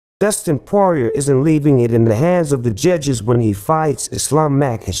Dustin Poirier isn't leaving it in the hands of the judges when he fights Islam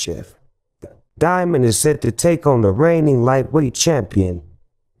Makhachev. Diamond is set to take on the reigning lightweight champion,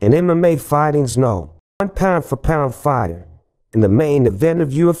 and MMA fighting's no one pound-for-pound fighter in the main event of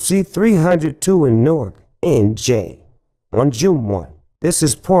UFC 302 in Newark, NJ, on June 1. This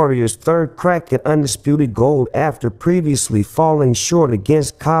is Poirier's third crack at undisputed gold after previously falling short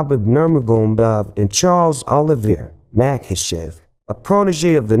against Khabib Nurmagomedov and Charles Olivier Makhachev. A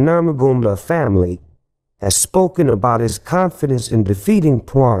protege of the Nurmagomedov family, has spoken about his confidence in defeating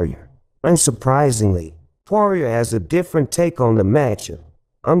Poirier. Unsurprisingly, Poirier has a different take on the matchup.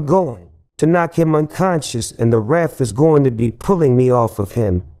 "I'm going to knock him unconscious and the ref is going to be pulling me off of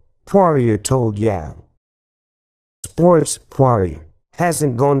him," Poirier told Yahoo Sports. Poirier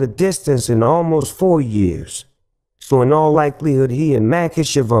hasn't gone the distance in almost 4 years, so in all likelihood he and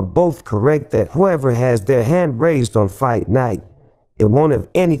Makhachev are both correct that whoever has their hand raised on fight night, it won't have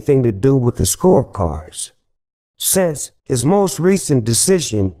anything to do with the scorecards. Since his most recent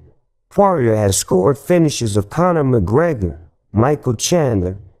decision, Poirier has scored finishes of Conor McGregor, Michael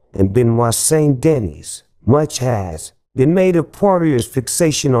Chandler, and Benoit Saint Denis. Much has been made of Poirier's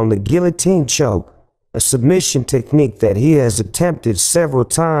fixation on the guillotine choke, a submission technique that he has attempted several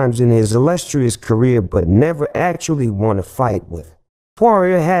times in his illustrious career but never actually won a fight with.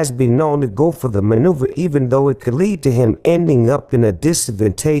 Poirier has been known to go for the maneuver even though it could lead to him ending up in a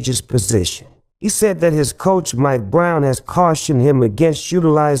disadvantageous position. He said that his coach Mike Brown has cautioned him against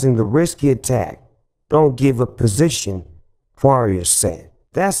utilizing the risky attack. "Don't give up position," Poirier said.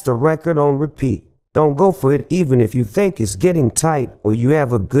 "That's the record on repeat. Don't go for it even if you think it's getting tight or you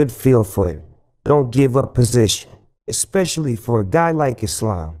have a good feel for it. Don't give up position, especially for a guy like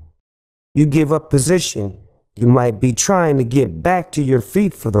Islam. You give up position, you might be trying to get back to your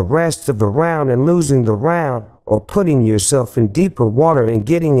feet for the rest of the round and losing the round, or putting yourself in deeper water and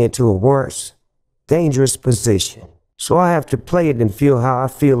getting into a worse, dangerous position. So I have to play it and feel how I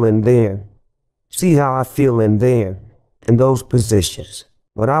feel in there. See how I feel in there, in those positions.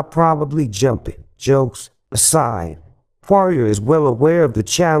 But I'll probably jump it." Jokes aside, Poirier is well aware of the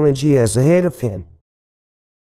challenge he has ahead of him.